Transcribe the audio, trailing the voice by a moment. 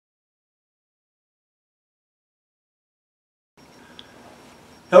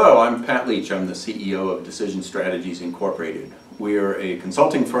Hello, I'm Pat Leach. I'm the CEO of Decision Strategies Incorporated. We're a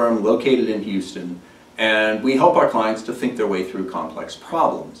consulting firm located in Houston, and we help our clients to think their way through complex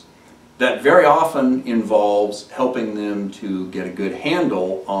problems. That very often involves helping them to get a good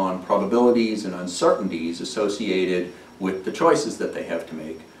handle on probabilities and uncertainties associated with the choices that they have to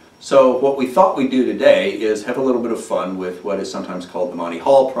make. So what we thought we'd do today is have a little bit of fun with what is sometimes called the Monty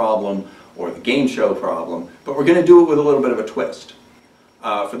Hall problem or the game show problem, but we're going to do it with a little bit of a twist.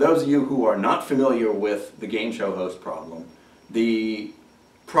 For those of you who are not familiar with the game show host problem, the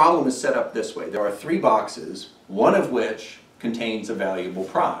problem is set up this way. There are three boxes, one of which contains a valuable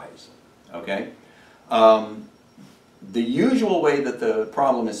prize. Okay? The usual way that the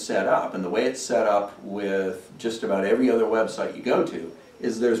problem is set up, and the way it's set up with just about every other website you go to,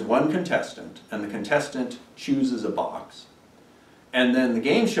 is there's one contestant, and the contestant chooses a box, and then the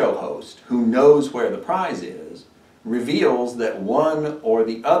game show host, who knows where the prize is, reveals that one or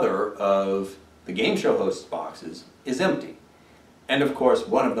the other of the game show host's boxes is empty. And of course,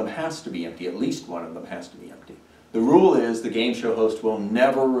 one of them has to be empty, at least one of them has to be empty. The rule is the game show host will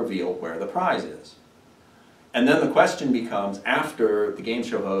never reveal where the prize is. And then the question becomes, after the game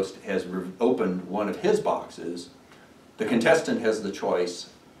show host has opened one of his boxes, the contestant has the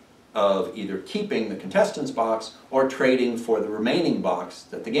choice of either keeping the contestant's box or trading for the remaining box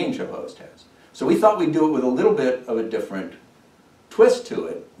that the game show host has. So we thought we'd do it with a little bit of a different twist to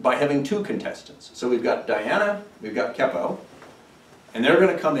it by having two contestants. So we've got Diana, we've got Kepo, and they're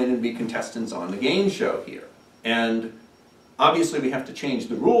going to come in and be contestants on the game show here. And obviously we have to change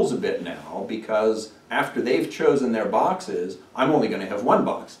the rules a bit now, because after they've chosen their boxes, I'm only going to have one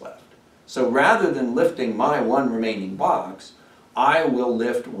box left. So rather than lifting my one remaining box, I will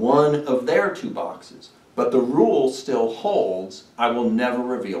lift one of their two boxes. But the rule still holds, I will never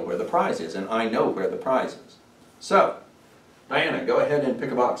reveal where the prize is, and I know where the prize is. So, Diana, go ahead and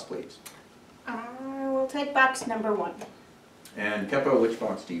pick a box, please. I will take box number 1. And Kepo, which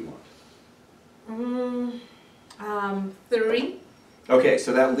box do you want? 3. Okay,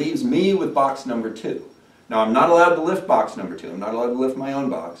 so that leaves me with box number 2. Now, I'm not allowed to lift box number 2. I'm not allowed to lift my own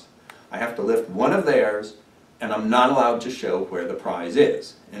box. I have to lift one of theirs, and I'm not allowed to show where the prize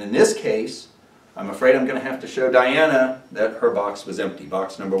is. And in this case, I'm afraid I'm going to have to show Diana that her box was empty.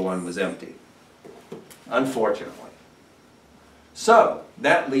 Box number 1 was empty, unfortunately. So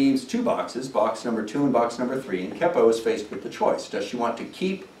that leaves two boxes, box number 2 and box number 3, and Kepo is faced with the choice. Does she want to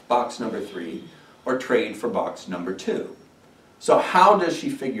keep box number 3 or trade for box number 2? So how does she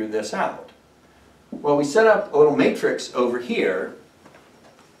figure this out? Well, we set up a little matrix over here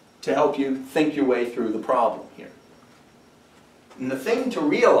to help you think your way through the problem here. And the thing to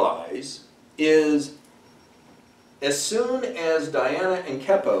realize is, as soon as Diana and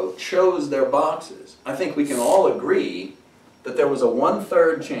Kepo chose their boxes, I think we can all agree that there was a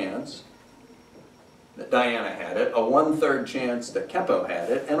 1/3 chance that Diana had it, a 1/3 chance that Kepo had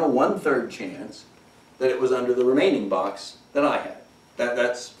it, and a 1/3 chance that it was under the remaining box that I had.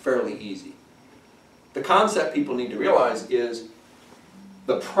 That's fairly easy. The concept people need to realize is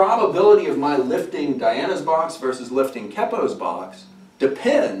the probability of my lifting Diana's box versus lifting Kepo's box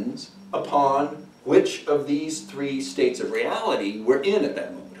depends upon which of these three states of reality we're in at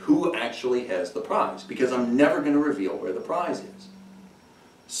that moment. Who actually has the prize? Because I'm never going to reveal where the prize is.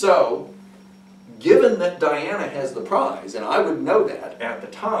 So, given that Diana has the prize, and I would know that at the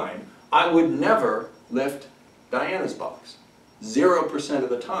time, I would never lift Diana's box. 0% of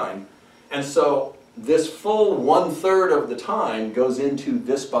the time. And so, this full 1/3 of the time goes into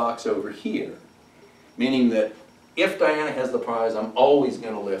this box over here. Meaning that if Diana has the prize, I'm always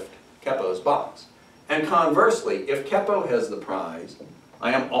going to lift Kepo's box. And conversely, if Kepo has the prize,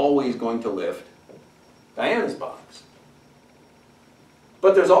 I am always going to lift Diana's box.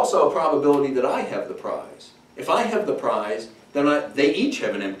 But there's also a probability that I have the prize. If I have the prize, then they each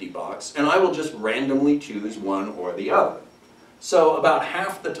have an empty box, and I will just randomly choose one or the other. So about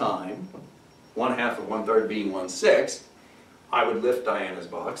half the time, 1/2 of 1/3 being 1/6, I would lift Diana's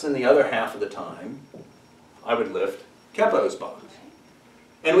box, and the other half of the time, I would lift Kepo's box.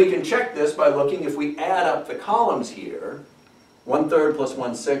 And we can check this by looking, if we add up the columns here, 1/3 plus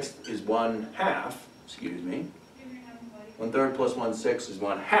 1/6 is 1/2, excuse me. 1/3 plus 1/6 is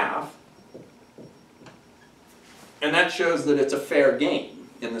 1/2. And that shows that it's a fair game,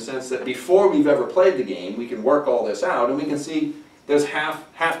 in the sense that before we've ever played the game, we can work all this out, and we can see there's half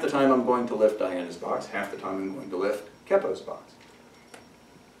the time I'm going to lift Diana's box, half the time I'm going to lift Kepo's box.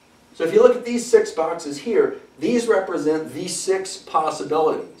 So if you look at these 6 boxes here, these represent the 6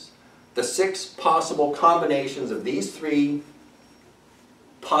 possibilities. The 6 possible combinations of these 3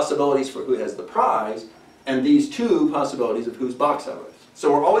 possibilities for who has the prize, and these 2 possibilities of whose box I lift.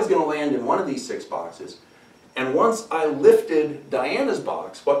 So we're always going to land in one of these 6 boxes. And once I lifted Diana's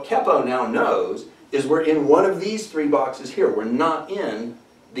box, what Keppo now knows is we're in one of these 3 boxes here. We're not in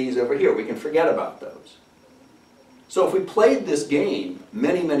these over here. We can forget about those. So if we played this game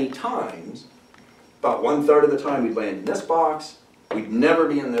many, many times, about 1/3 of the time we'd land in this box, we'd never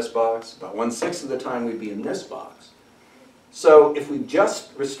be in this box, about 1/6 of the time we'd be in this box. So if we just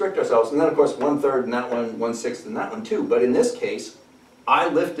restrict ourselves, and then of course 1/3 in that one, 1/6 in that one too, but in this case, I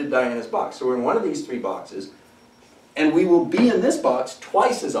lifted Diana's box. So we're in one of these 3 boxes, and we will be in this box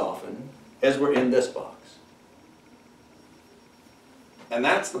twice as often as we're in this box. And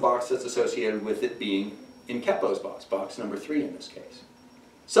that's the box that's associated with it being in Keppo's box, box number 3 in this case.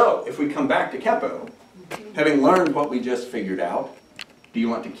 So, if we come back to Keppo, having learned what we just figured out, do you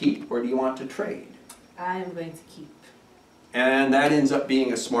want to keep or do you want to trade? I am going to keep. And that ends up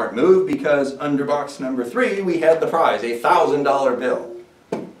being a smart move because under box number 3 we had the prize, a $1,000 bill.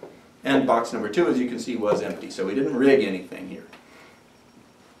 And box number 2, as you can see, was empty, so we didn't rig anything here.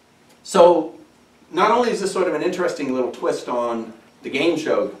 So, not only is this sort of an interesting little twist on the game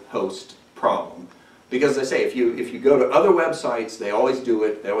show host problem, because as I say, if you go to other websites, they always do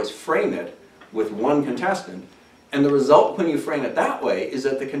it, they always frame it with one contestant, and the result when you frame it that way is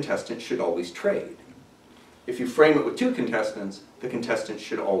that the contestant should always trade. If you frame it with 2 contestants, the contestant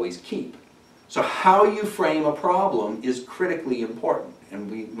should always keep. So how you frame a problem is critically important,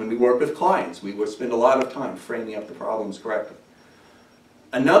 and when we work with clients, we will spend a lot of time framing up the problems correctly.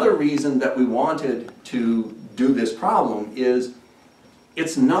 Another reason that we wanted to do this problem is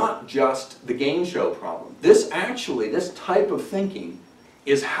it's not just the game show problem. This type of thinking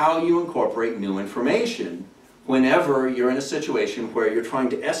is how you incorporate new information whenever you're in a situation where you're trying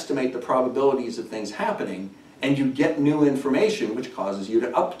to estimate the probabilities of things happening and you get new information which causes you to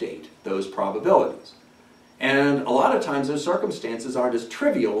update those probabilities. And a lot of times those circumstances aren't as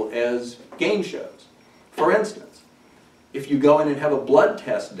trivial as game shows. For instance, if you go in and have a blood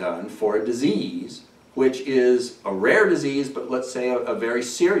test done for a disease, which is a rare disease, but let's say a very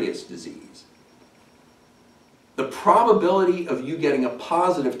serious disease, the probability of you getting a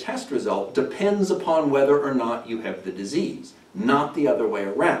positive test result depends upon whether or not you have the disease, not the other way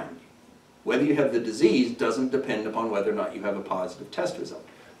around. Whether you have the disease doesn't depend upon whether or not you have a positive test result.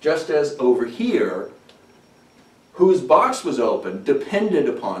 Just as over here, whose box was open depended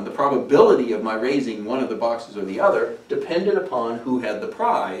upon, the probability of my raising one of the boxes or the other depended upon who had the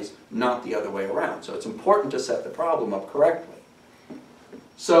prize, not the other way around. So it's important to set the problem up correctly.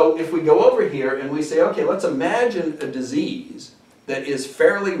 So if we go over here and we say, okay, let's imagine a disease that is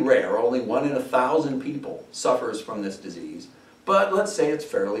fairly rare, only 1 in 1,000 people suffers from this disease, but let's say it's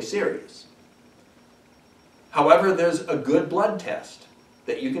fairly serious. However, there's a good blood test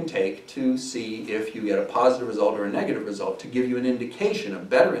that you can take to see if you get a positive result or a negative result to give you an indication, a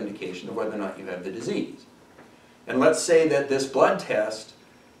better indication of whether or not you have the disease. And let's say that this blood test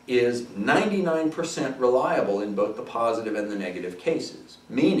is 99% reliable in both the positive and the negative cases.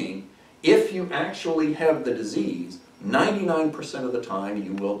 Meaning, if you actually have the disease, 99% of the time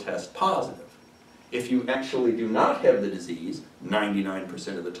you will test positive. If you actually do not have the disease,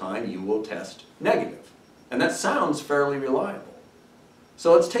 99% of the time you will test negative. And that sounds fairly reliable.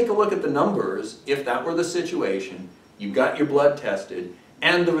 So let's take a look at the numbers. If that were the situation, you got your blood tested,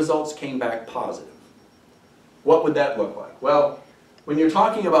 and the results came back positive. What would that look like? Well, when you're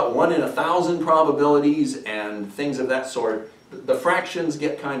talking about 1 in 1,000 probabilities and things of that sort, the fractions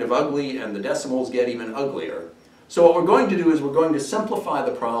get kind of ugly and the decimals get even uglier. So what we're going to do is we're going to simplify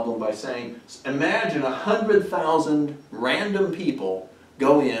the problem by saying, imagine 100,000 random people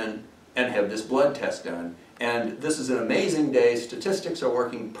go in and have this blood test done. And this is an amazing day. Statistics are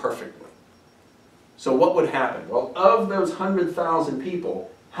working perfectly. So what would happen? Well, of those 100,000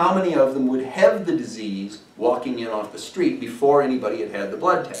 people, how many of them would have the disease walking in off the street before anybody had had the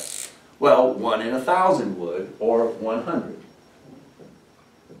blood test? Well, 1 in 1,000 would, or 100.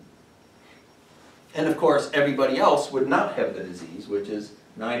 And of course, everybody else would not have the disease, which is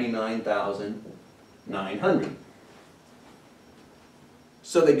 99,900.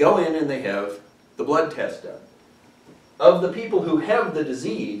 So they go in and they have the blood test done. Of the people who have the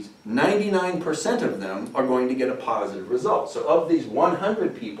disease, 99% of them are going to get a positive result. So of these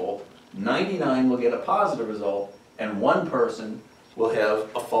 100 people, 99 will get a positive result, and 1 person will have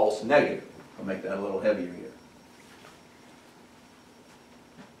a false negative. I'll make that a little heavier here.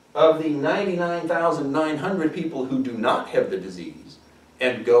 Of the 99,900 people who do not have the disease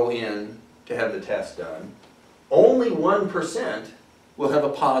and go in to have the test done, only 1% will have a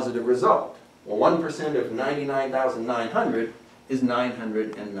positive result. Well, 1% of 99,900 is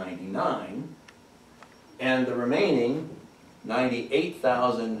 999, and the remaining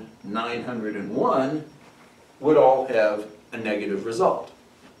 98,901 would all have a negative result.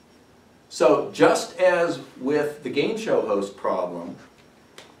 So just as with the game show host problem,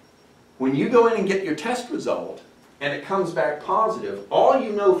 when you go in and get your test result and it comes back positive, all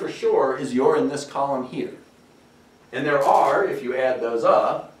you know for sure is you're in this column here. And there are, if you add those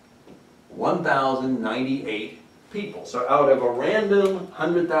up, 1,098 people. So out of a random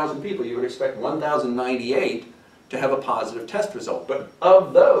 100,000 people, you would expect 1,098 to have a positive test result. But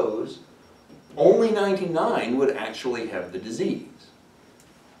of those, only 99 would actually have the disease.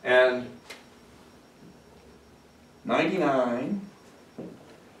 And 99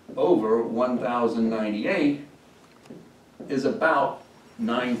 over 1,098 is about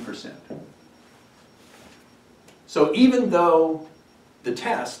 9%. So even though the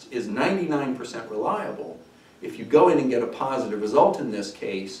test is 99% reliable, if you go in and get a positive result in this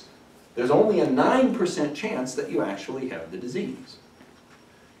case, there's only a 9% chance that you actually have the disease.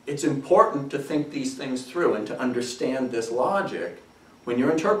 It's important to think these things through and to understand this logic when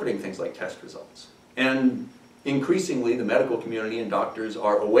you're interpreting things like test results. And increasingly, the medical community and doctors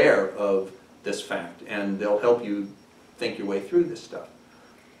are aware of this fact, and they'll help you think your way through this stuff.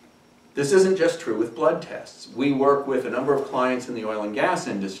 This isn't just true with blood tests. We work with a number of clients in the oil and gas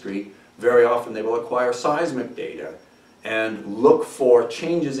industry. Very often they will acquire seismic data and look for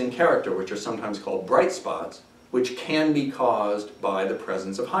changes in character, which are sometimes called bright spots, which can be caused by the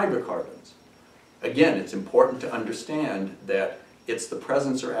presence of hydrocarbons. Again, it's important to understand that it's the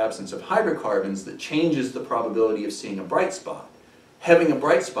presence or absence of hydrocarbons that changes the probability of seeing a bright spot. Having a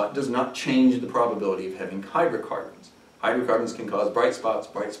bright spot does not change the probability of having hydrocarbons. Hydrocarbons can cause bright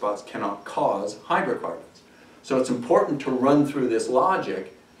spots cannot cause hydrocarbons. So it's important to run through this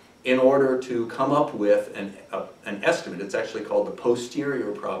logic in order to come up with an estimate. It's actually called the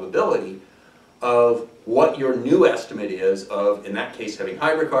posterior probability of what your new estimate is of, in that case, having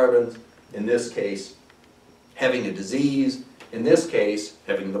hydrocarbons, in this case, having a disease, in this case,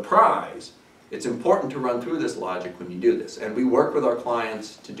 having the prize. It's important to run through this logic when you do this. And we work with our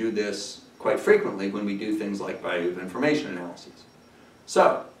clients to do this quite frequently when we do things like value of information analyses.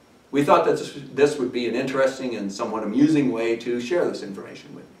 So, we thought that this would be an interesting and somewhat amusing way to share this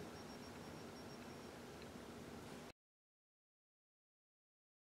information with you.